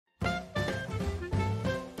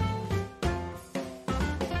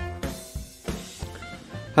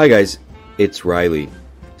Hi guys, it's Reilly.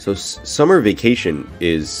 So summer vacation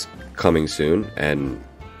is coming soon, and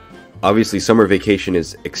obviously summer vacation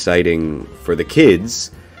is exciting for the kids,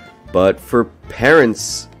 but for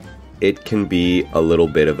parents it can be a little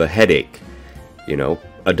bit of a headache. You know,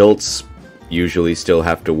 adults usually still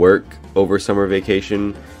have to work over summer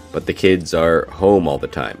vacation, but the kids are home all the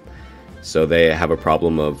time. So they have a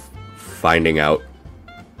problem of finding out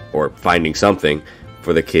or finding something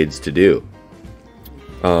for the kids to do.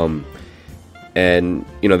 And,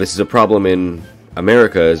 you know, this is a problem in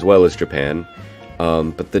America as well as Japan,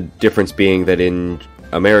 but the difference being that in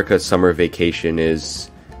America, summer vacation is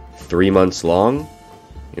 3 months long.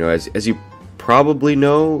 You know, as you probably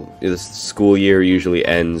know, the school year usually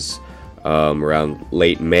ends around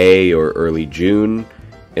late May or early June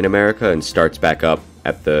in America and starts back up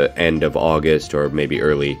at the end of August or maybe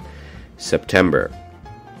early September.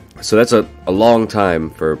 So that's a long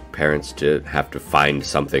time for parents to have to find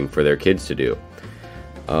something for their kids to do.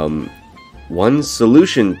 One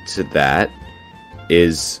solution to that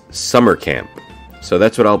is summer camp. So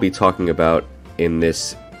that's what I'll be talking about in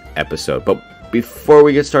this episode. But before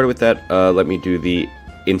we get started with that, let me do the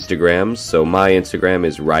Instagrams. So my Instagram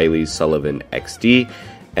is Reilly Sullivan XD,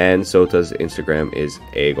 and Sota's Instagram is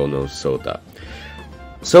eigonosota.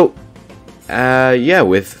 So,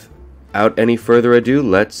 without any further ado,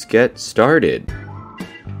 let's get started.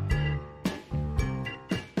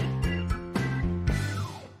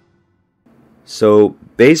 So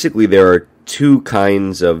basically there are two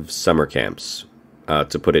kinds of summer camps,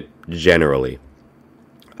 to put it generally.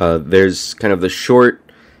 There's kind of the short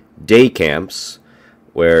day camps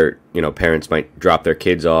where, you know, parents might drop their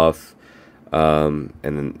kids off, and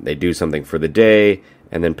then they do something for the day,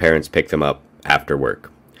 and then parents pick them up after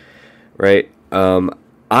work, right?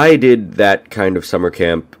 I did that kind of summer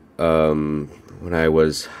camp when I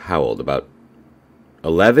was, how old? About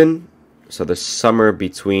 11? So the summer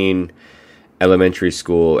between elementary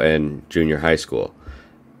school and junior high school.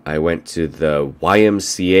 I went to the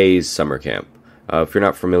YMCA's summer camp. If you're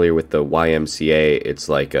not familiar with the YMCA, it's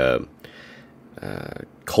like a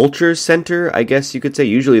culture center, I guess you could say.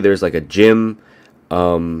 Usually there's like a gym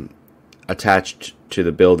attached to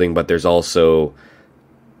the building, but there's also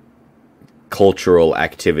cultural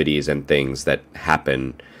activities and things that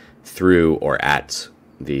happen through or at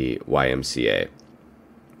the YMCA.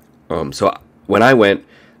 So when I went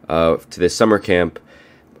to this summer camp,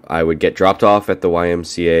 I would get dropped off at the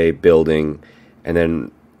YMCA building, and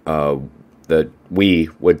then we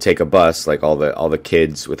would take a bus, like all the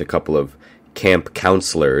kids, with a couple of camp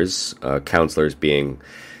counselors. Counselors being,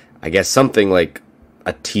 I guess, something like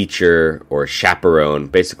a teacher or a chaperone,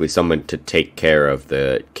 basically someone to take care of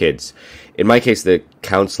the kids. In my case, the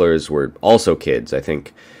counselors were also kids. I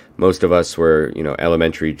think most of us were, you know,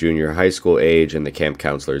 elementary, junior high school age, and the camp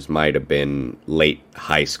counselors might have been late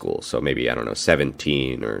high school. So maybe, I don't know,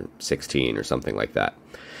 17 or 16 or something like that.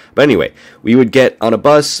 But anyway, we would get on a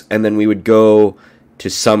bus, and then we would go to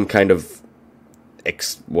some kind of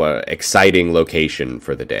exciting location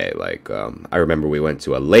for the day. Like, I remember we went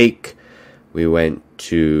to a lake, we went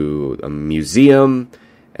to a museum,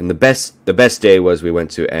 and the best day was we went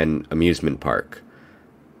to an amusement park.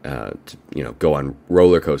 To, you know, go on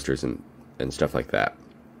roller coasters and stuff like that.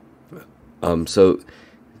 So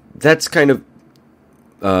that's kind of,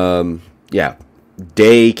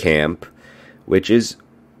 day camp, which is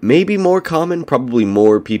maybe more common. Probably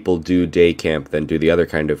more people do day camp than do the other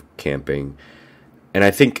kind of camping. And I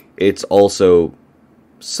think it's also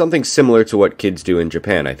something similar to what kids do in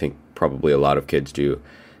Japan. I think probably a lot of kids do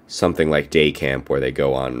something like day camp where they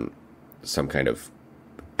go on some kind of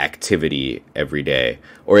activity every day,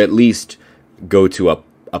 or at least go to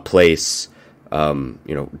a place, you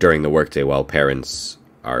know, during the workday while parents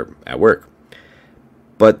are at work.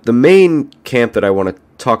 But the main camp that I want to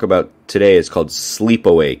talk about today is called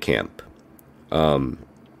sleepaway camp.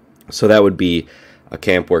 So that would be a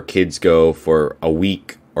camp where kids go for a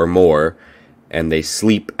week or more, and they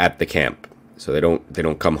sleep at the camp. So they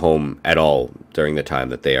don't come home at all during the time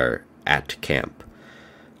that they are at camp.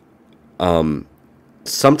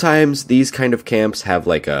 Sometimes these kind of camps have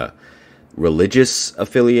like a religious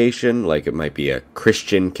affiliation, like it might be a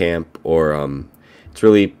Christian camp, or it's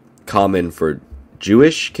really common for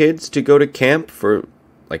Jewish kids to go to camp for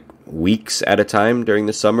like weeks at a time during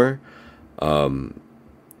the summer. Not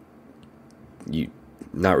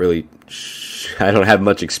really, I don't have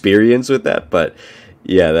much experience with that, but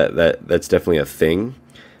yeah, that's definitely a thing.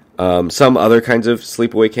 Some other kinds of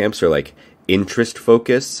sleepaway camps are like interest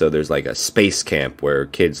focused. So there's like a space camp where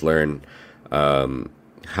kids learn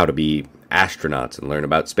how to be astronauts and learn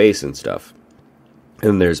about space and stuff.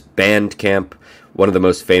 And there's band camp, one of the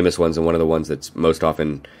most famous ones and one of the ones that's most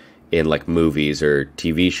often in like movies or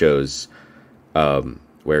TV shows,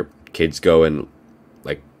 where kids go and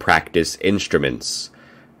like practice instruments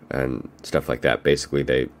and stuff like that. Basically,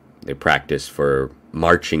 they practice for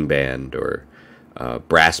marching band or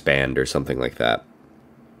brass band or something like that.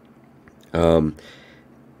 And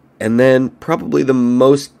then probably the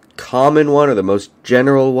most common one or the most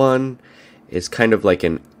general one is kind of like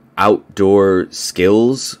an outdoor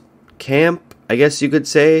skills camp, I guess you could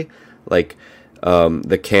say. Like,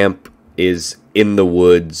 the camp is in the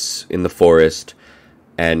woods, in the forest,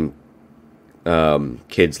 and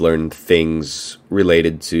kids learn things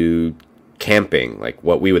related to camping, like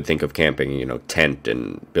what we would think of camping, you know, tent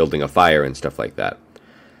and building a fire and stuff like that.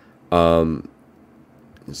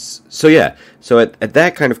 So at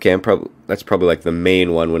that kind of camp, that's probably like the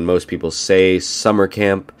main one. When most people say summer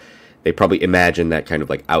camp, they probably imagine that kind of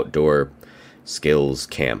like outdoor skills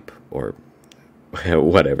camp or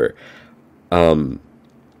whatever.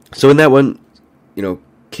 So in that one, you know,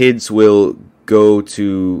 kids will go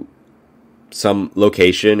to some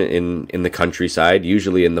location in the countryside,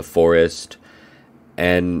 usually in the forest,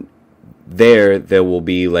 and there will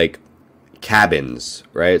be like cabins,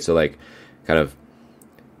 right? So like kind of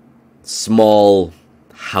small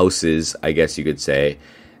houses, I guess you could say,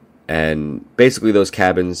 and basically those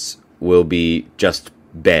cabins will be just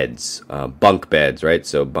beds, bunk beds, right?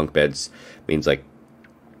 So bunk beds means like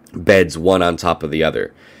beds one on top of the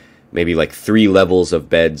other, maybe like 3 levels of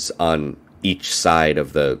beds on each side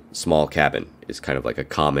of the small cabin is kind of like a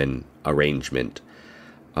common arrangement.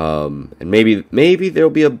 And maybe there'll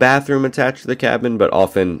be a bathroom attached to the cabin, but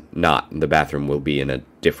often not. The bathroom will be in a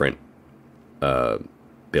different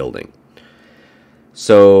building.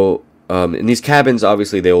 So in these cabins,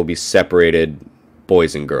 obviously they will be separated,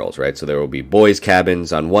 boys and girls, right? So there will be boys'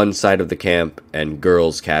 cabins on one side of the camp and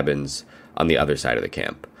girls' cabins on the other side of the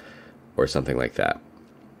camp, or something like that.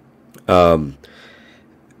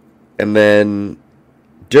 And then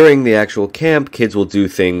during the actual camp, kids will do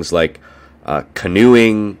things like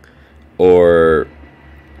canoeing, or,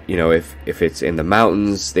 you know, if it's in the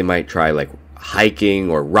mountains, they might try like hiking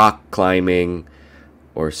or rock climbing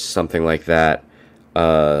or something like that.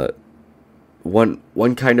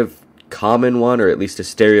 One kind of common one, or at least a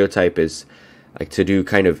stereotype, is like to do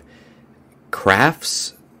kind of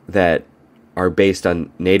crafts that are based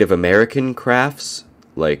on Native American crafts.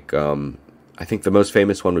 Like, I think the most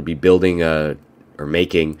famous one would be building or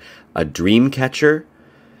making a dream catcher.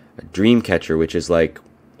 A dream catcher, which is like,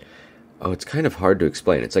 it's kind of hard to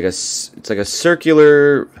explain. It's like a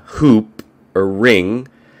circular hoop or ring,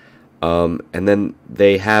 and then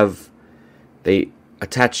they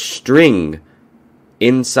attach string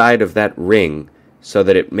inside of that ring so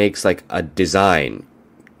that it makes like a design,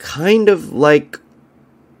 kind of like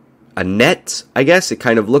a net, I guess. It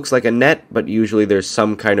kind of looks like a net, but usually there's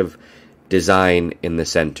some kind of design in the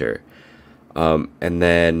center. And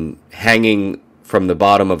then hanging from the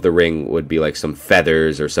bottom of the ring would be like some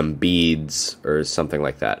feathers or some beads or something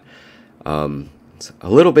like that. It's a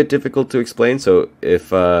little bit difficult to explain, so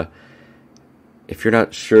if you're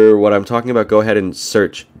not sure what I'm talking about, go ahead and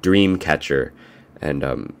search dream catcher,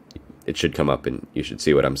 and it should come up and you should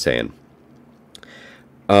see what I'm saying.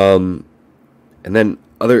 And then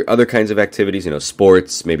other kinds of activities, you know,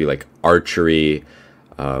 sports, maybe like archery,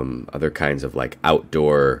 other kinds of like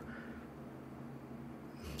outdoor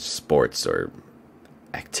sports or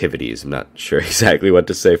activities. I'm not sure exactly what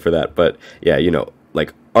to say for that, but yeah, you know,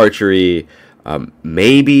 like archery,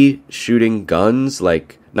 maybe shooting guns,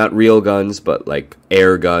 like not real guns, but like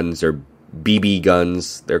air guns or BB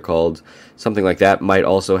guns, they're called. Something like that might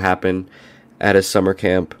also happen at a summer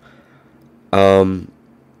camp. One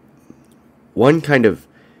kind of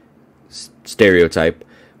stereotype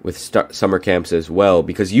with summer camps as well,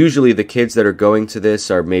 because usually the kids that are going to this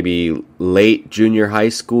are maybe late junior high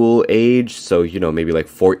school age, so, you know, maybe like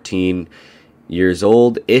 14 years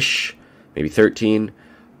old-ish, maybe 13.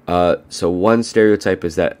 So one stereotype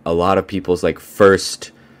is that a lot of people's like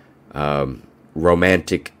first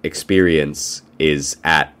romantic experience is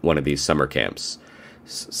at one of these summer camps.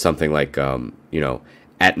 Something like, you know,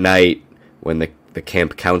 at night when the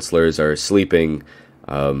camp counselors are sleeping,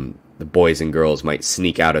 the boys and girls might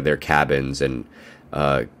sneak out of their cabins and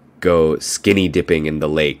go skinny dipping in the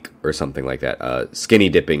lake or something like that. Skinny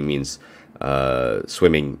dipping means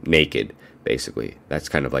swimming naked, basically. That's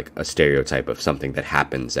kind of like a stereotype of something that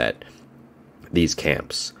happens at these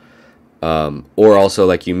camps. Or also,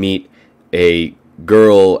 like, you meet a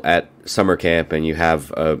girl at summer camp and you have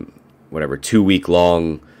a 2-week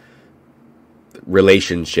long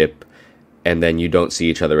relationship, and then you don't see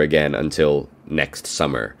each other again until next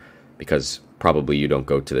summer because probably you don't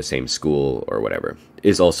go to the same school or whatever,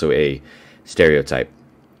 is also a stereotype.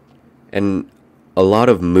 And a lot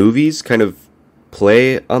of movies kind of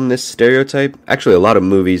play on this stereotype. Actually, a lot of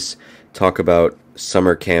movies talk about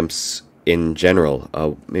summer camps in general.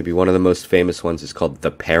 Maybe one of the most famous ones is called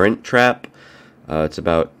The Parent Trap. It's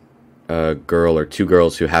about a girl or two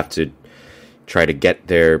girls who have to try to get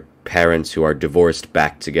their parents who are divorced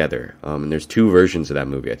back together. And there's two versions of that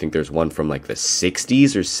movie. I think there's one from like the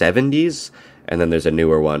 60s or 70s, and then there's a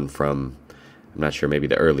newer one from, I'm not sure, maybe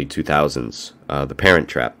the early 2000s, The Parent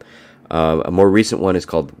Trap. A more recent one is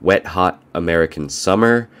called Wet Hot American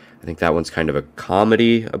Summer. I think that one's kind of a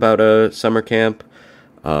comedy about a summer camp.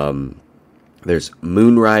 There's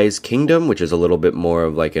Moonrise Kingdom, which is a little bit more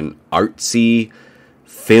of like an artsy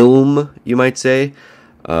film, you might say,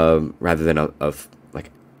 rather than a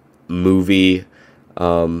like movie.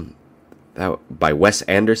 That by Wes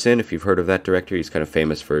Anderson, if you've heard of that director. He's kind of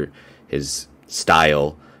famous for his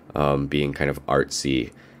style, being kind of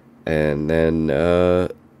artsy. And then,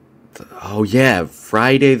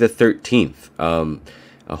 Friday the 13th,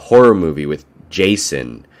 a horror movie with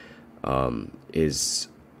Jason, is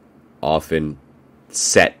often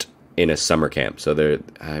set in a summer camp. So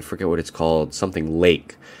I forget what it's called, something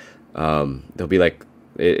lake. There'll be like,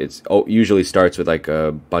 usually starts with like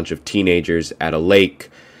a bunch of teenagers at a lake,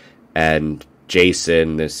 and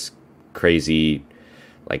Jason, this crazy,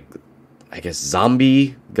 like, I guess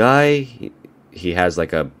zombie guy, he has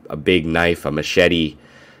like a big knife, a machete,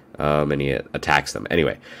 and he attacks them.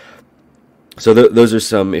 Anyway, so those are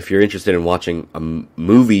some, if you're interested in watching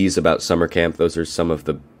movies about summer camp, those are some of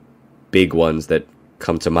the big ones that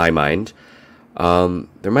come to my mind.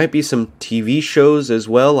 There might be some TV shows as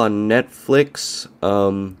well on Netflix,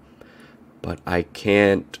 but I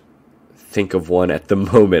can't think of one at the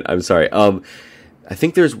moment. I'm sorry. I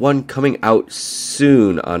think there's one coming out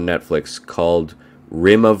soon on Netflix called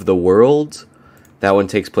Rim of the World. That one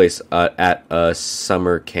takes place at a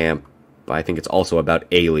summer camp. I think it's also about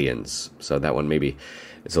aliens. So that one maybe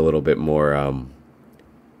is a little bit more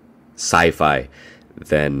sci-fi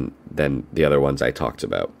than the other ones I talked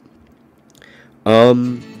about.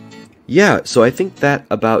 So I think that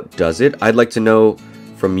about does it. I'd like to know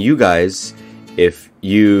from you guys if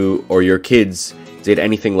you or your kids did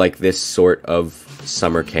anything like this sort of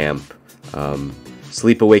summer camp,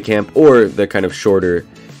 sleepaway camp, or the kind of shorter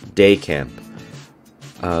day camp.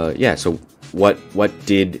 So what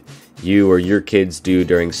did you or your kids do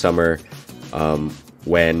during summer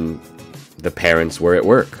when the parents were at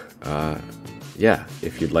work?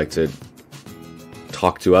 If you'd like to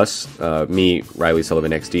talk to us, me, Reilly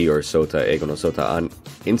Sullivan XD, or Sota, eigonosota on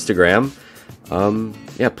Instagram,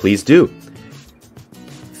 please do.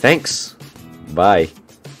 Thanks. Bye.